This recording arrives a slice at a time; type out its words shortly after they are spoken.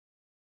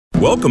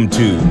Welcome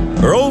to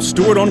Earl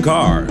Stewart on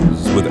Cars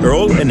with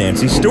Earl and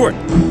Nancy Stewart.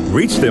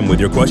 Reach them with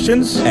your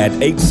questions at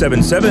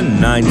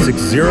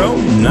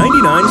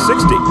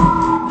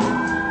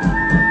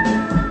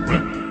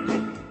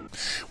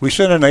 877-960-9960. We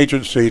sent an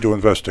agency to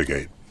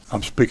investigate.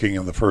 I'm speaking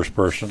in the first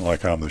person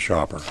like I'm the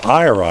shopper.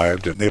 I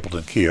arrived at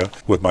Napleton Kia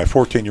with my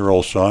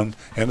 14-year-old son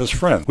and his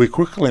friend. We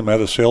quickly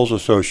met a sales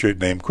associate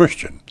named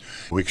Christian.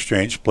 We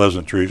exchanged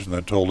pleasantries and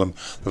then told him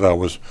that I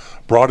was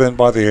brought in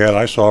by the ad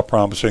I saw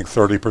promising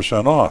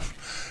 30% off.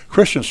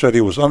 Christian said he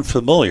was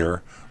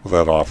unfamiliar with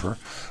that offer,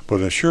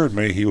 but assured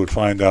me he would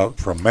find out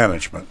from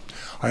management.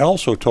 I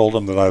also told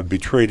him that I would be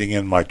trading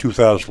in my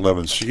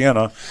 2011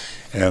 Sienna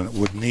and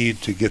would need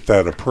to get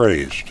that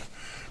appraised.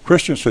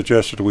 Christian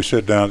suggested we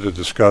sit down to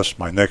discuss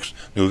my next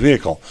new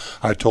vehicle.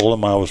 I told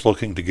him I was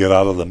looking to get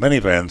out of the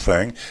minivan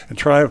thing and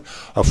try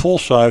a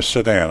full-size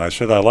sedan. I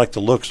said I liked the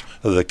looks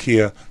of the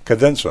Kia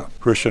Cadenza.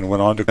 Christian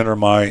went on to enter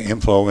my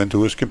info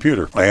into his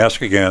computer. I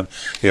asked again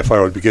if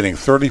I would be getting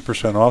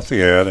 30% off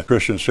the ad.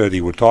 Christian said he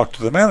would talk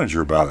to the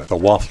manager about it. The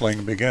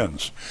waffling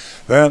begins.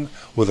 Then,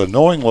 with a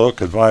knowing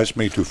look, advised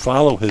me to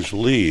follow his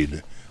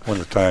lead when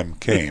the time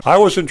came. I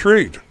was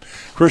intrigued.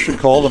 Christian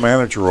called the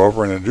manager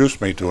over and introduced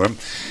me to him.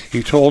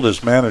 He told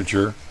his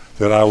manager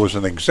that I was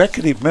an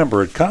executive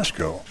member at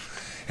Costco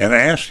and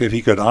asked if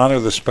he could honor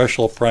the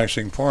special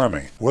pricing for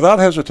me. Without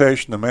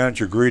hesitation, the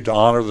manager agreed to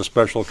honor the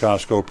special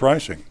Costco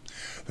pricing.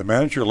 The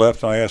manager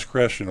left, and I asked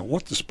Christian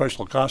what the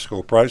special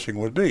Costco pricing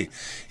would be.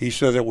 He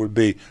said it would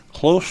be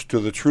close to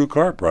the true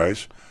car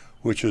price,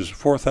 which is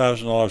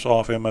 $4,000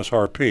 off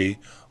MSRP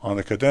on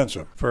the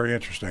Cadenza. Very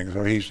interesting.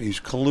 So he's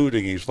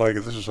colluding. He's like,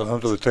 this is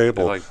under the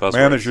table. Like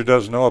manager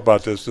doesn't know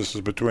about this. This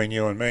is between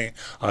you and me.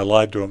 I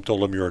lied to him,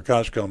 told him you're a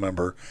Costco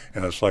member,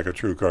 and it's like a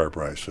true car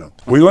price. So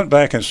we went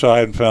back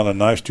inside and found a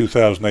nice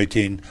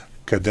 2018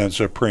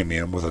 Cadenza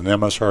Premium with an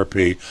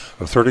MSRP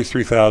of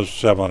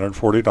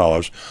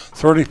 $33,740.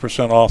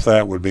 30% off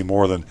that would be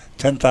more than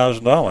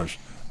 $10,000,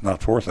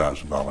 not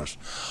 $4,000.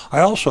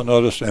 I also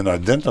noticed an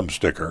addendum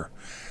sticker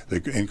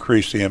that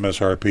increased the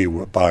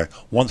MSRP by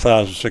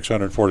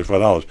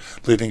 $1,645,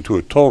 leading to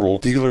a total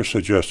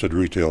dealer-suggested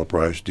retail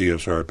price,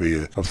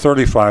 DSRP, of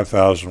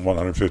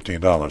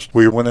 $35,115.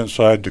 We went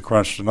inside to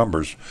crunch the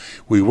numbers.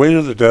 We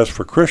waited at the desk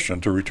for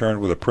Christian to return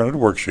with a printed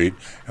worksheet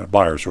and a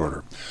buyer's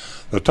order.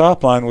 The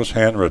top line was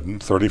handwritten,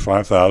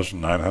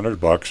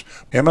 $35,900.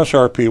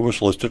 MSRP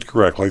was listed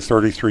correctly,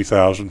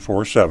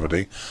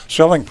 $33,470.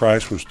 Selling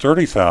price was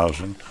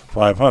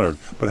 $30,500.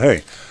 But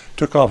hey,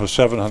 took off a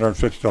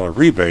 $750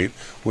 rebate,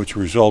 which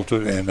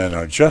resulted in an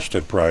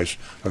adjusted price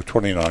of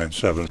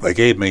 $29,700. They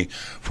gave me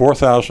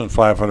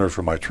 $4,500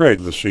 for my trade.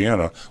 The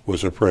Sienna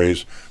was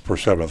appraised for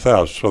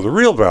 $7,000. So the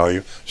real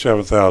value,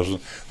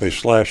 $7,000. They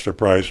slashed the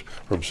price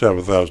from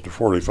 $7,000 to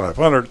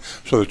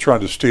 $4,500. So they're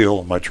trying to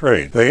steal my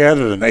trade. They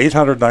added an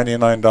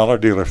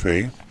 $899 dealer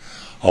fee,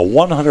 a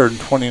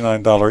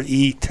 $129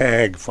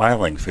 e-tag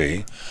filing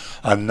fee,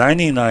 a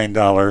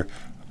 $99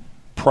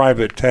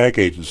 private tag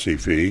agency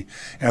fee,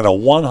 and a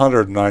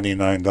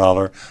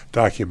 $199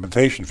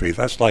 documentation fee.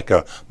 That's like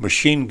a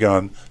machine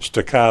gun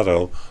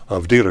staccato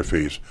of dealer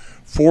fees.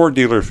 4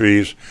 dealer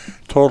fees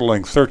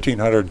totaling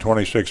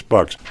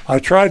 $1,326. I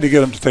tried to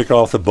get him to take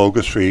off the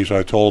bogus fees.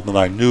 I told him that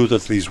I knew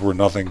that these were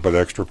nothing but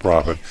extra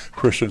profit.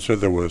 Christian said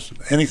there was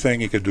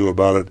anything he could do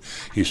about it.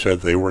 He said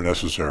they were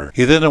necessary.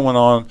 He then went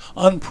on,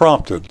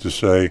 unprompted, to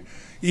say,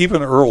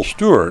 even Earl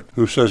Stewart,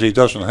 who says he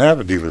doesn't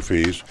have dealer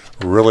fees,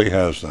 really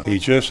has them. He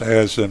just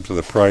adds them to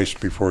the price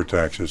before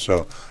taxes.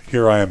 So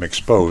here I am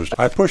exposed.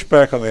 I pushed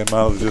back on the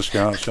amount of the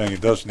discount, saying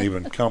it doesn't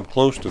even come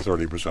close to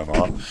 30%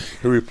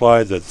 off. He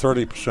replied that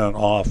 30%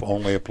 off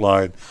only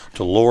applied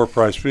to lower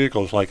priced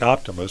vehicles like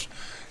Optimus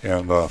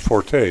and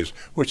Fortes,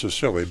 which is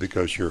silly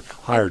because your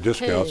higher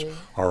discounts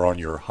are on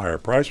your higher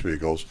price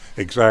vehicles,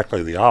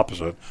 exactly the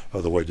opposite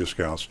of the way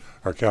discounts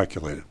are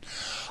calculated.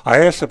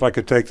 I asked if I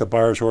could take the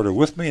buyer's order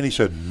with me, and he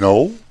said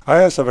no.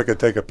 I asked if I could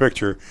take a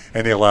picture,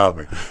 and he allowed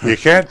me. You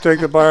can't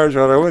take the buyer's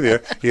order with you.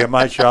 You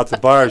might shop the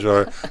buyer's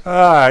order.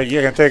 You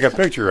can take a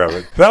picture of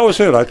it. That was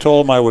it. I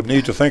told him I would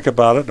need to think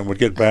about it and would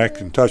get back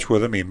in touch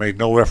with him. He made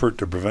no effort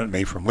to prevent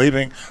me from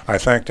leaving. I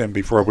thanked him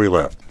before we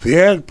left. The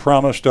ad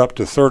promised up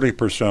to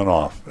 30%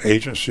 off.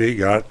 Agency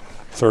got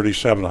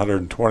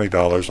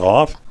 $3,720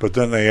 off, but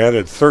then they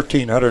added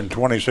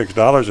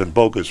 $1,326 in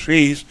bogus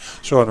fees,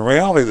 so in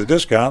reality the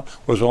discount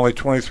was only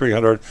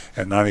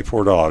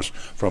 $2,394,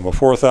 from a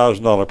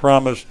 $4,000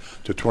 promise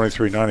to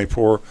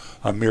 $2,394,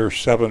 a mere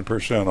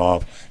 7%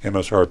 off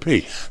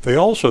MSRP. They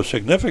also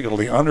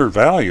significantly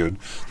undervalued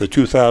the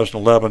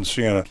 2011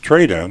 Sienna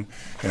trade-in,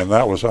 and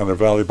that was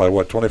undervalued by,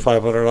 what,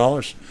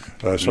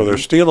 $2,500? So they're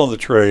stealing the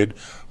trade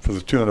for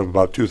the tune of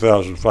about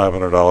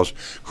 $2,500.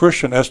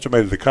 Christian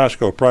estimated the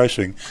Costco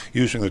pricing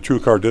using the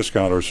TrueCar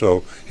discount, or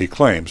so he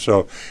claims.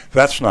 So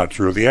that's not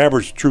true. The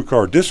average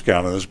TrueCar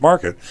discount in this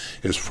market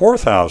is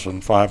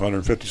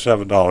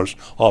 $4,557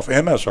 off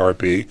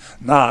MSRP,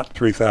 not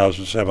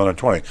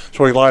 $3,720.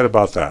 So he lied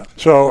about that.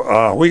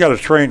 So we got a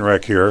train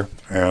wreck here,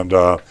 and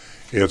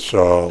It's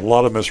a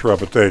lot of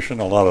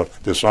misreputation, a lot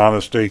of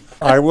dishonesty.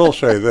 I will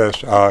say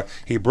this,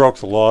 he broke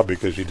the law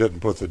because he didn't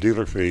put the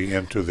dealer fee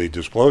into the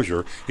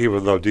disclosure,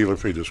 even though dealer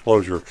fee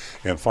disclosure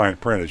in fine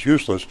print is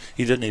useless.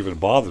 He didn't even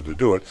bother to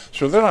do it.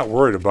 So they're not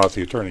worried about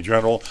the Attorney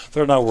General.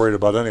 They're not worried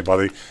about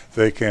anybody.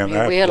 They can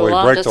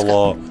absolutely break the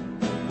law.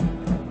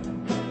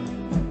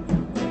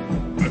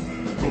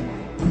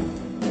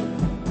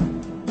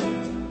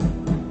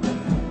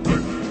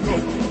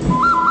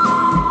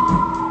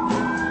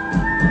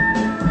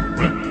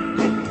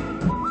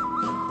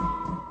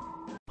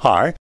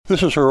 Hi,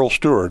 this is Earl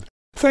Stewart.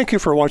 Thank you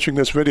for watching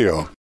this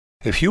video.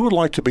 If you would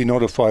like to be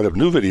notified of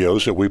new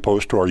videos that we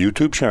post to our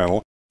YouTube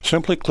channel,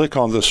 simply click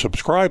on the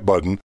subscribe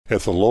button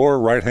at the lower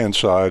right-hand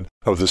side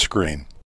of the screen.